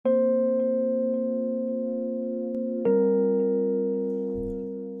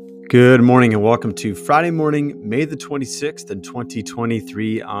Good morning and welcome to Friday morning, May the 26th in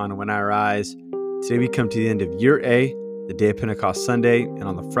 2023 on When I Rise. Today we come to the end of Year A, the day of Pentecost Sunday, and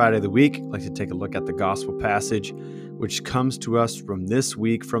on the Friday of the week, I'd like to take a look at the gospel passage, which comes to us from this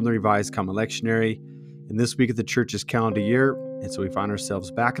week from the Revised Common Lectionary, and this week of the church's calendar year, and so we find ourselves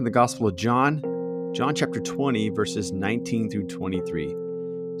back in the Gospel of John chapter 20, verses 19 through 23.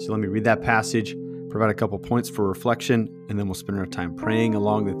 So let me read that passage, provide a couple points for reflection, and then we'll spend our time praying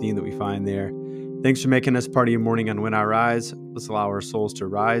along the theme that we find there. Thanks for making us part of your morning on When I Rise. Let's allow our souls to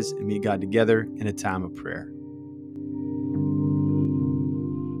rise and meet God together in a time of prayer.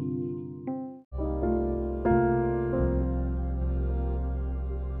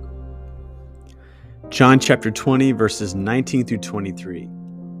 John chapter 20, verses 19 through 23.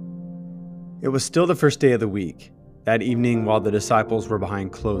 It was still the first day of the week. That evening, while the disciples were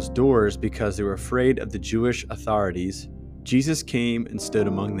behind closed doors because they were afraid of the Jewish authorities, Jesus came and stood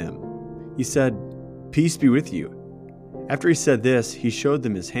among them. He said, "Peace be with you." After he said this, he showed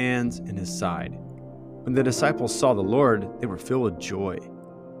them his hands and his side. When the disciples saw the Lord, they were filled with joy.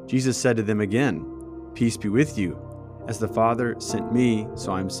 Jesus said to them again, "Peace be with you. As the Father sent me,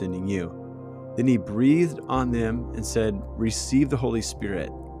 so I'm sending you." Then he breathed on them and said, "Receive the Holy Spirit.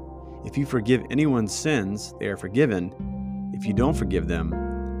 If you forgive anyone's sins, they are forgiven. If you don't forgive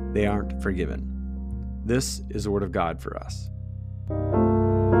them, they aren't forgiven." This is the word of God for us.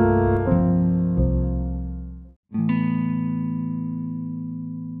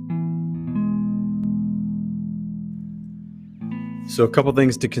 So a couple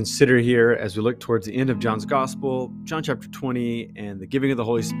things to consider here as we look towards the end of John's Gospel, John chapter 20, and the giving of the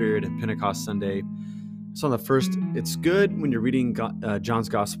Holy Spirit and Pentecost Sunday. So on the first, it's good when you're reading John's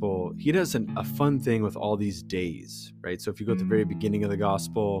Gospel, he does a fun thing with all these days, right? So if you go at the very beginning of the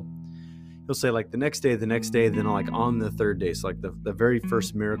Gospel, he'll say like the next day, then like on the third day. So like the very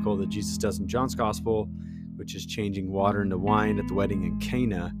first miracle that Jesus does in John's Gospel, which is changing water into wine at the wedding in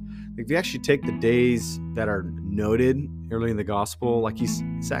Cana. If you actually take the days that are noted early in the Gospel, like it's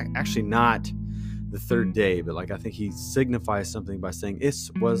actually not the third day, but like I think he signifies something by saying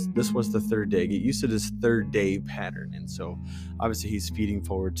this was the third day. Get used to this third day pattern. And so obviously he's feeding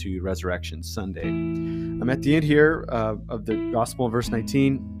forward to Resurrection Sunday. I'm at the end here of the Gospel, verse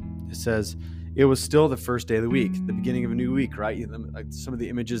 19. It says, "It was still the first day of the week," the beginning of a new week, right? Like some of the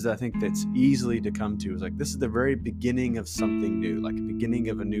images that I think that's easily to come to is like, this is the very beginning of something new, like a beginning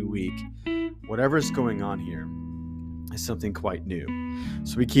of a new week. Whatever's going on here is something quite new.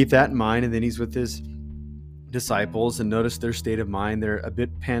 So we keep that in mind, and then he's with his disciples, and notice their state of mind. They're a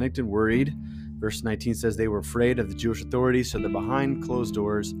bit panicked and worried. Verse 19 says they were afraid of the Jewish authorities, so they're behind closed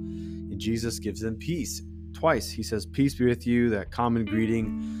doors, and Jesus gives them peace. Twice he says, "Peace be with you," that common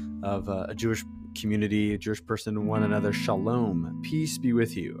greeting of a Jewish community, a Jewish person to one another, shalom, peace be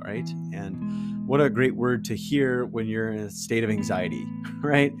with you, right? And what a great word to hear when you're in a state of anxiety,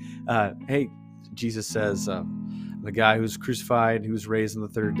 right? Hey, Jesus says, the guy who's crucified, who was raised on the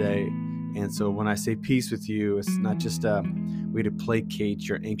third day. And so when I say peace with you, it's not just a way to placate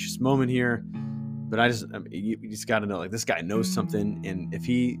your anxious moment here, but you just got to know, like, this guy knows something. And if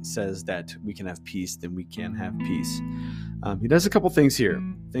he says that we can have peace, then we can have peace. He does a couple things here,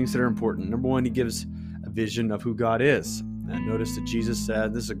 things that are important. Number one, he gives a vision of who God is. Notice that Jesus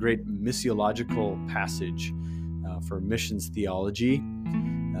said, this is a great missiological passage for missions theology.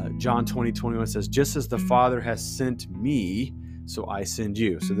 John 20:21 says, "Just as the Father has sent me, so I send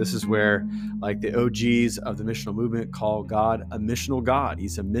you." So this is where, like, the OGs of the missional movement call God a missional God.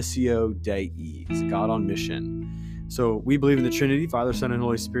 He's a missio Dei. He's a God on mission. So we believe in the Trinity, Father, Son, and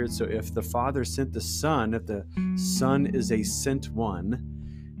Holy Spirit. So if the Father sent the Son, if the Son is a sent one,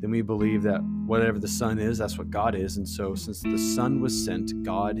 then we believe that whatever the Son is, that's what God is. And so since the Son was sent,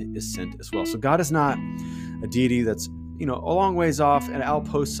 God is sent as well. So God is not a deity that's a long ways off, an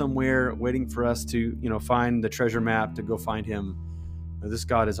outpost somewhere waiting for us to, find the treasure map to go find him. This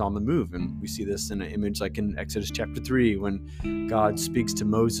God is on the move. And we see this in an image like in Exodus chapter 3, when God speaks to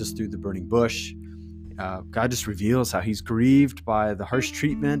Moses through the burning bush. God just reveals how he's grieved by the harsh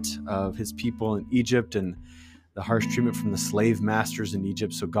treatment of his people in Egypt and the harsh treatment from the slave masters in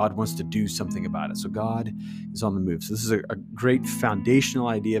Egypt. So God wants to do something about it. So God is on the move. So this is a great foundational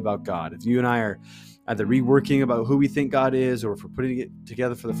idea about God. If you and I are either reworking about who we think God is, or if we're putting it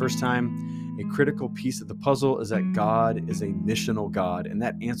together for the first time, a critical piece of the puzzle is that God is a missional God, and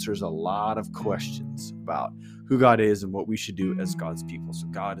that answers a lot of questions about who God is and what we should do as God's people. So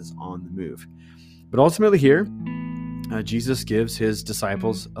God is on the move. But ultimately here, Jesus gives his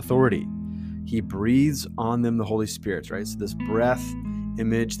disciples authority. He breathes on them the Holy Spirit, right? So this breath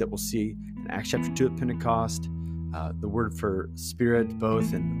image that we'll see in Acts chapter 2 at Pentecost, The word for spirit,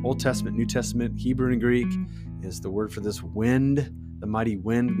 both in Old Testament, New Testament, Hebrew and Greek, is the word for this wind, the mighty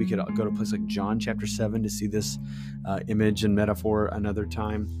wind. We could go to a place like John chapter 7 to see this image and metaphor another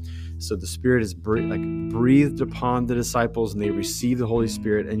time. So the Spirit is breathed upon the disciples, and they receive the Holy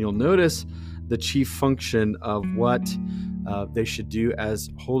Spirit. And you'll notice the chief function of what they should do as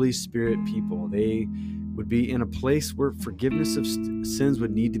Holy Spirit people. They would be in a place where forgiveness of sins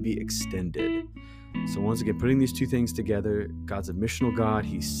would need to be extended. So once again, putting these two things together, God's a missional God.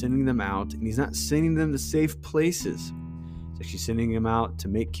 He's sending them out, and he's not sending them to safe places. He's actually sending them out to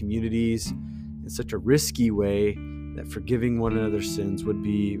make communities in such a risky way that forgiving one another's sins would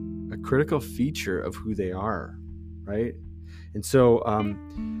be a critical feature of who they are, right? And so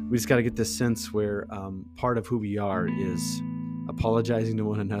we just got to get this sense where part of who we are is apologizing to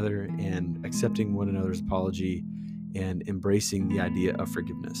one another and accepting one another's apology and embracing the idea of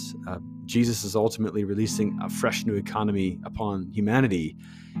forgiveness. Jesus is ultimately releasing a fresh new economy upon humanity,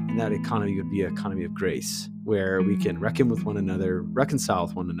 and that economy would be an economy of grace, where we can reckon with one another, reconcile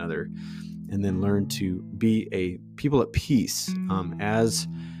with one another, and then learn to be a people at peace as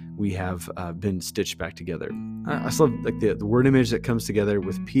we have been stitched back together. I just love the word image that comes together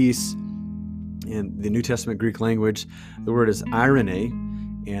with peace. In the New Testament Greek language, the word is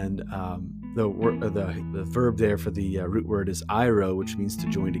irene, and the verb there for the root word is iro, which means to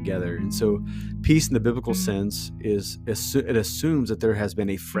join together. And so peace in the biblical sense it assumes that there has been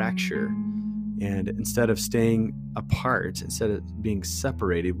a fracture, and instead of staying apart, instead of being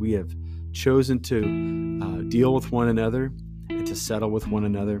separated, we have chosen to deal with one another and to settle with one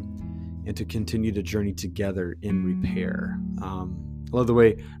another and to continue to journey together in repair. I love the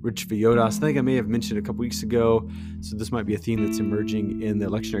way Rich Viodas, I think I may have mentioned a couple weeks ago, so this might be a theme that's emerging in the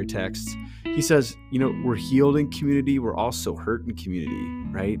lectionary texts. He says, we're healed in community, we're also hurt in community,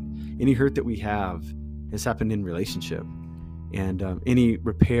 right? Any hurt that we have has happened in relationship. And any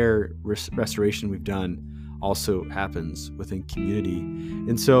repair, restoration we've done also happens within community.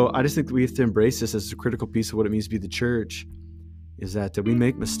 And so I just think that we have to embrace this as a critical piece of what it means to be the church, is that we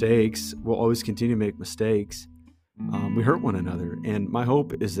make mistakes. We'll always continue to make mistakes. We hurt one another. And my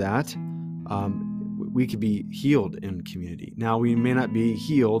hope is that we could be healed in community. Now, we may not be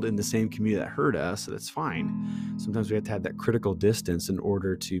healed in the same community that hurt us, so that's fine. Sometimes we have to have that critical distance in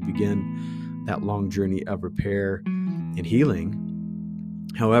order to begin that long journey of repair and healing.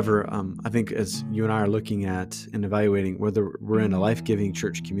 However, I think as you and I are looking at and evaluating whether we're in a life-giving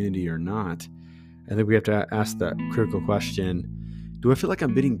church community or not, I think we have to ask that critical question: do I feel like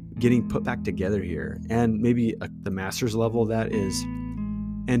I'm getting put back together here? And maybe the master's level of that is,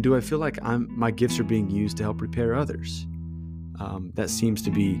 and do I feel like my gifts are being used to help repair others? That seems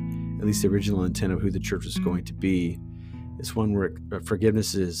to be at least the original intent of who the church is going to be. It's one where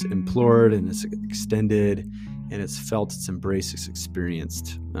forgiveness is implored and it's extended, and it's felt, it's embraced, it's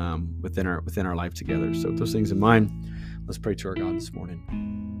experienced within our life together. So with those things in mind, let's pray to our God this morning.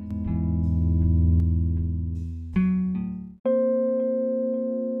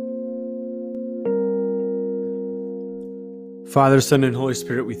 Father, Son, and Holy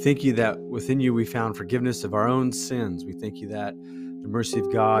Spirit, we thank you that within you we found forgiveness of our own sins. We thank you that the mercy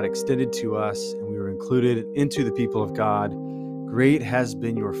of God extended to us and we were included into the people of God. Great has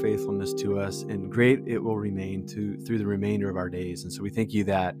been your faithfulness to us, and great it will remain through the remainder of our days. And so we thank you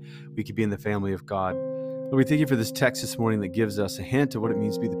that we could be in the family of God. Lord, we thank you for this text this morning that gives us a hint of what it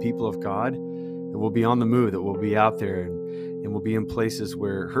means to be the people of God, that we'll be on the move, that we'll be out there, and we'll be in places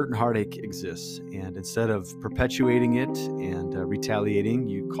where hurt and heartache exists. And instead of perpetuating it and retaliating,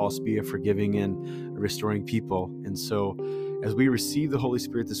 you call us to be a forgiving and a restoring people. And so as we receive the Holy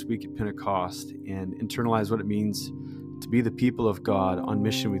Spirit this week at Pentecost and internalize what it means to be the people of God on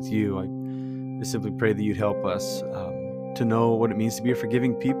mission with you, I simply pray that you'd help us to know what it means to be a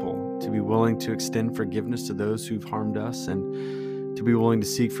forgiving people, to be willing to extend forgiveness to those who've harmed us, and to be willing to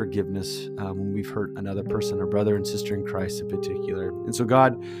seek forgiveness when we've hurt another person, our brother and sister in Christ in particular. And so,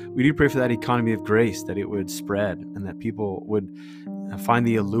 God, we do pray for that economy of grace, that it would spread and that people would find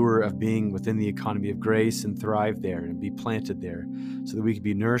the allure of being within the economy of grace and thrive there and be planted there, so that we can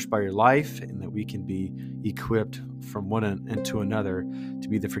be nourished by your life and that we can be equipped from one end to another to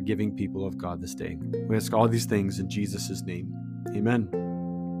be the forgiving people of God this day. We ask all these things in Jesus' name. Amen.